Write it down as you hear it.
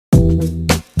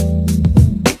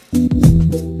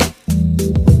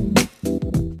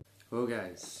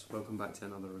back to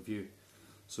another review.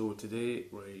 So today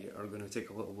we are going to take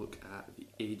a little look at the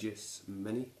Aegis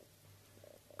Mini.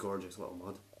 Gorgeous little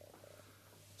mod.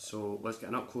 So let's get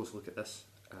an up close look at this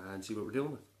and see what we're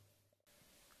dealing with.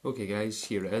 Okay guys,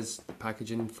 here it is, the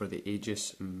packaging for the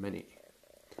Aegis Mini.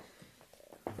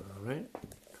 Alright.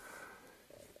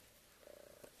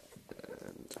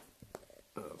 And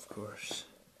of course.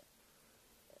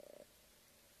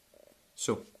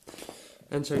 So,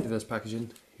 inside of this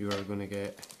packaging you are going to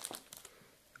get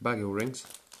a bag of O-rings.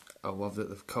 I love that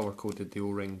they've colour coded the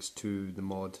O-rings to the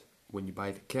mod when you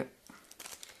buy the kit.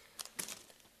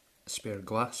 A spare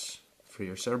glass for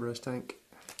your Cerberus tank.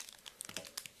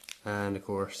 And of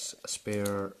course a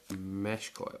spare mesh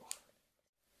coil.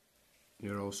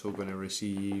 You're also going to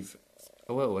receive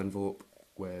a little envelope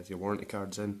with your warranty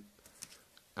cards in,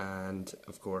 and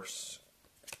of course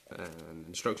an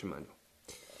instruction manual.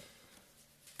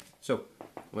 So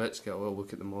let's get a little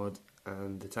look at the mod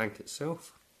and the tank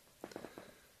itself.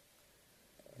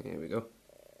 Here we go.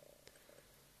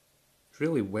 It's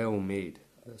really well made,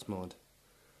 this mod.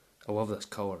 I love this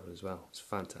colour as well, it's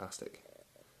fantastic.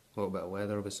 A little bit of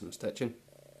leather with some stitching.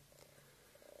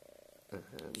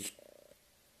 And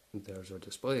there's our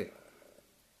display.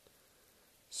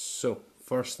 So,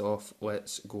 first off,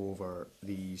 let's go over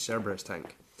the Cerberus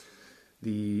tank.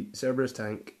 The Cerberus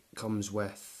tank comes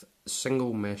with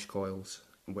single mesh coils,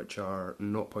 which are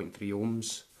 0.3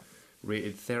 ohms,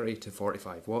 rated 30 to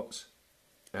 45 watts,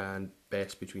 and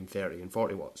best between 30 and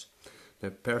 40 watts.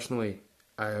 Now, personally,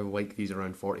 I like these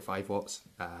around 45 watts,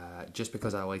 just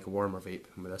because I like a warmer vape,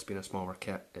 and with this being a smaller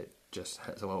kit, it just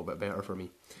hits a little bit better for me.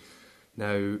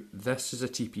 Now, this is a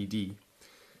TPD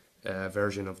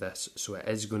version of this, so it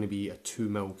is going to be a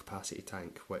 2ml capacity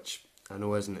tank, which I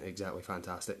know isn't exactly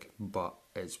fantastic, but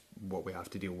it's what we have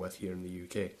to deal with here in the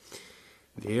UK.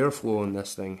 The airflow on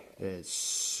this thing is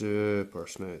super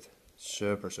smooth,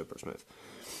 super smooth.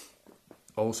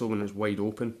 Also, when it's wide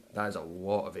open, that is a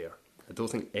lot of air. I don't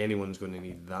think anyone's going to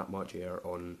need that much air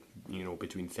on,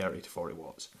 between 30 to 40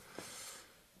 watts.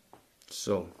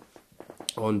 So,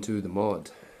 on to the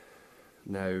mod.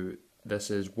 Now, this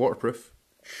is waterproof,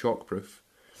 shockproof,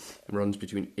 runs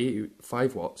between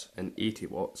 5 watts and 80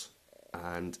 watts,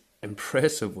 and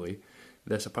impressively,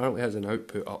 this apparently has an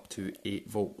output up to 8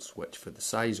 volts, which for the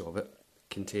size of it,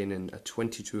 containing a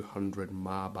 2200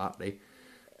 mAh battery,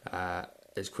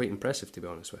 is quite impressive, to be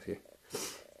honest with you.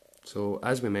 So,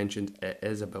 as we mentioned, it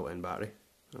is a built-in battery.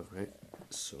 Alright,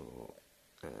 so,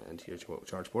 and here's your little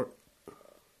charge port.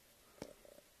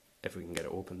 If we can get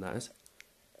it open, that is.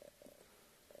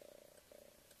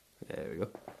 There we go.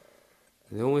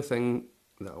 And the only thing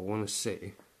that I want to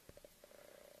say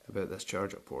about this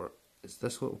charger port is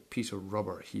this little piece of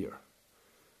rubber here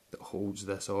that holds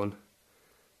this on.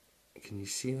 Can you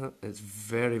see that? It's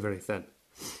very thin.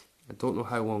 I don't know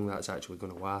how long that's actually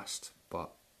going to last,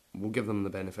 but we'll give them the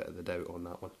benefit of the doubt on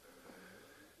that one.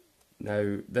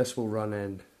 Now, this will run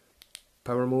in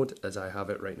power mode, as I have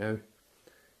it right now,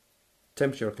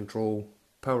 temperature control,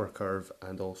 power curve,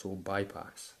 and also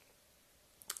bypass.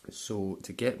 So,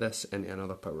 to get this into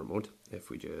another power mode, if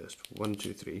we just 1,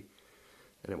 2, 3,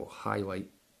 and it will highlight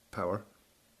power,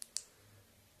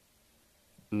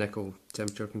 nickel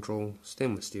temperature control,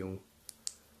 stainless steel,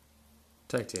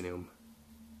 titanium,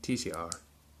 TCR,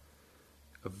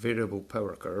 a variable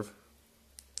power curve,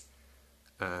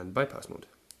 and bypass mode.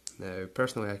 Now,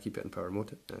 personally, I keep it in power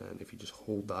mode, and if you just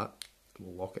hold that,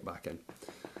 we'll lock it back in.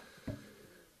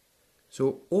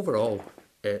 So, overall,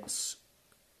 it's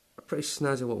a pretty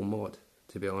snazzy little mod,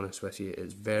 to be honest with you.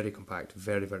 It's very compact,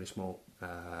 very small.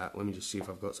 Let me just see if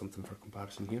I've got something for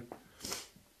comparison here.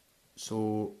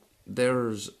 So,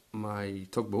 there's my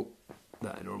tugboat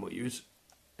that I normally use,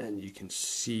 and you can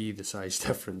see the size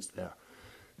difference there.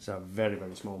 It's a very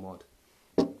small mod.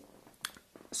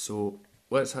 So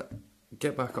let's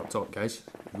get back up top, guys.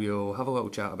 We'll have a little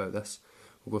chat about this.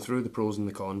 We'll go through the pros and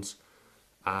the cons,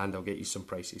 and I'll get you some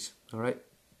prices. Alright?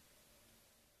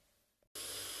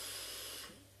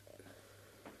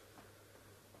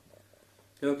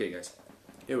 Okay guys,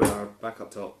 here we are back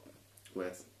up top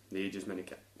with the Aegis Mini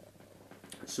kit.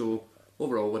 So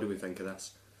overall, what do we think of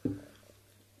this?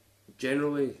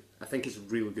 Generally, I think it's a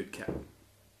really good kit.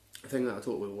 The thing that I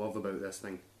totally love about this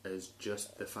thing is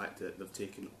just the fact that they've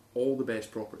taken all the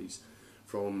best properties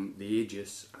from the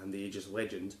Aegis and the Aegis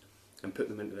Legend and put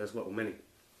them into this little Mini.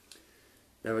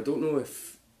 Now, I don't know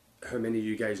how many of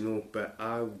you guys know, but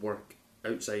I work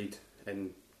outside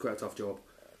in quite a tough job.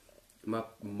 My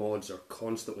mods are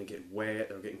constantly getting wet,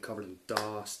 they're getting covered in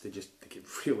dust, they get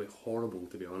really horrible,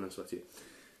 to be honest with you.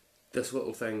 This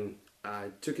little thing, I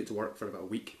took it to work for about a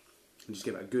week and just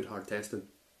gave it a good hard testing.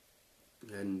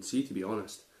 And see, to be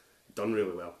honest, done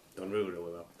really well. Done really,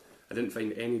 really well. I didn't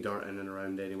find any dirt in and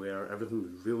around anywhere. Everything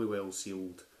was really well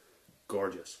sealed.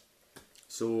 Gorgeous.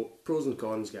 So, pros and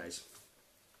cons, guys.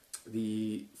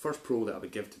 The first pro that I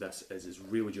would give to this is it's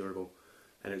really durable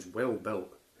and it's well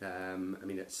built. I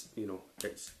mean, it's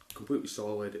it's completely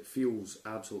solid. It feels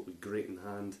absolutely great in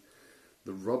hand.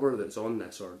 The rubber that's on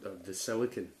this, or the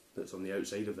silicone that's on the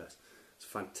outside of this, it's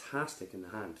fantastic in the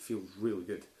hand. Feels really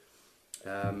good.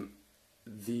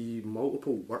 The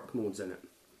multiple work modes in it,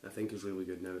 I think, is really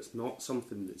good. Now, it's not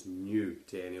something that's new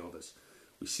to any of us.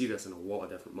 We see this in a lot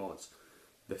of different mods.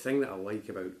 The thing that I like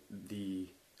about the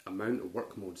amount of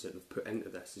work modes that they've put into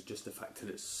this is just the fact that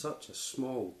it's such a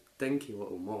small, dinky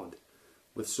little mod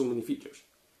with so many features.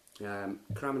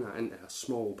 Cramming that into a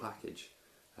small package,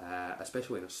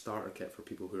 especially in a starter kit for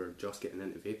people who are just getting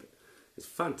into vaping, is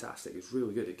fantastic. It's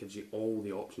really good. It gives you all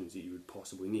the options that you would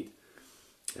possibly need.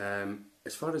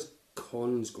 As far as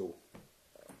cons go,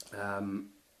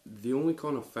 the only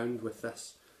con I've found with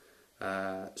this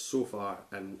so far,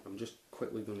 and I'm just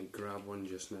quickly going to grab one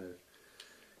just now,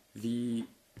 the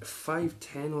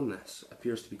 510 on this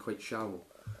appears to be quite shallow,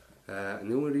 and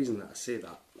the only reason that I say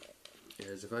that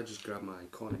is if I just grab my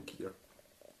Iconic here.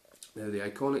 Now, the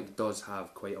Iconic does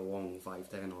have quite a long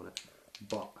 510 on it,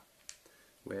 but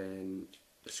when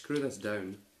I screw this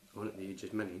down on at the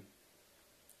Aegis Mini,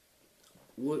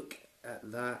 look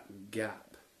at that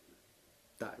gap.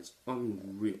 That is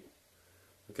unreal.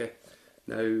 Okay,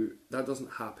 now that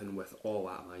doesn't happen with all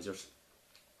atomizers.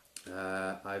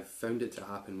 I've found it to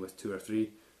happen with 2 or 3.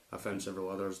 I've found several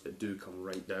others that do come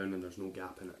right down and there's no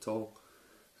gap in it at all.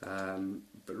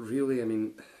 But really, I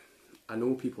mean, I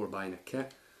know people are buying a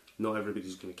kit. Not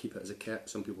everybody's going to keep it as a kit.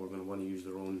 Some people are going to want to use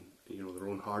their own, their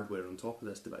own hardware on top of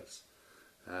this device.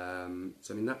 So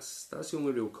I mean, that's the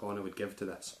only real con I would give to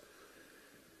this.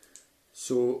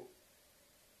 So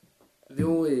the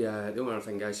only other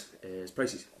thing, guys, is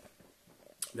prices.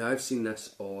 Now, I've seen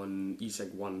this on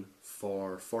eSig1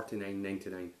 for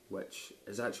 $49.99, which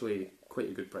is actually quite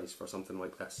a good price for something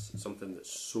like this, something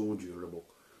that's so durable.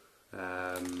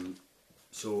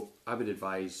 So I would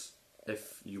advise,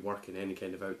 if you work in any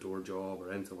kind of outdoor job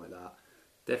or anything like that,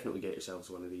 definitely get yourselves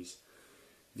one of these.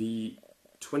 The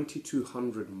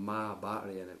 2200 mAh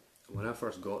battery in it, when I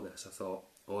first got this, I thought,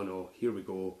 oh no, here we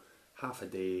go, half a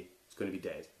day, it's going to be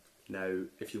dead. Now,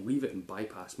 if you leave it in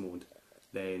bypass mode,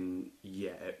 then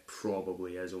yeah, it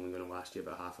probably is only going to last you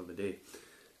about half of a day.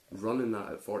 Running that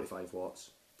at 45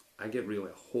 watts, I get really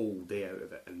a whole day out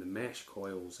of it, and the mesh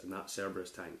coils in that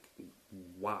Cerberus tank,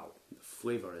 wow, the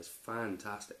flavour is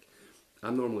fantastic.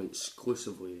 I'm normally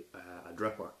exclusively a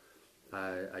dripper.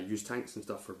 I use tanks and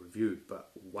stuff for review,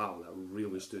 but wow, that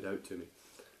really stood out to me.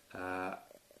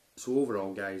 So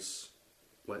overall, guys,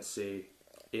 let's say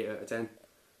 8 out of 10.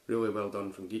 Really well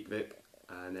done from Geekvape,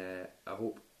 and I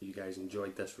hope you guys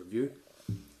enjoyed this review.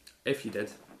 If you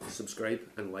did, subscribe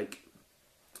and like.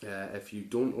 If you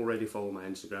don't already follow my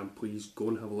Instagram, please go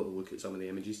and have a little look at some of the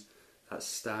images. That's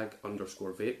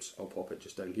stag_vapes. I'll pop it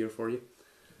just down here for you.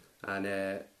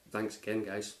 And thanks again,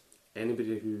 guys.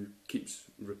 Anybody who keeps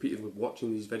repeatedly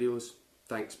watching these videos,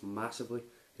 thanks massively.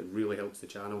 It really helps the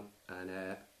channel. And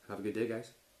have a good day,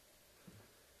 guys.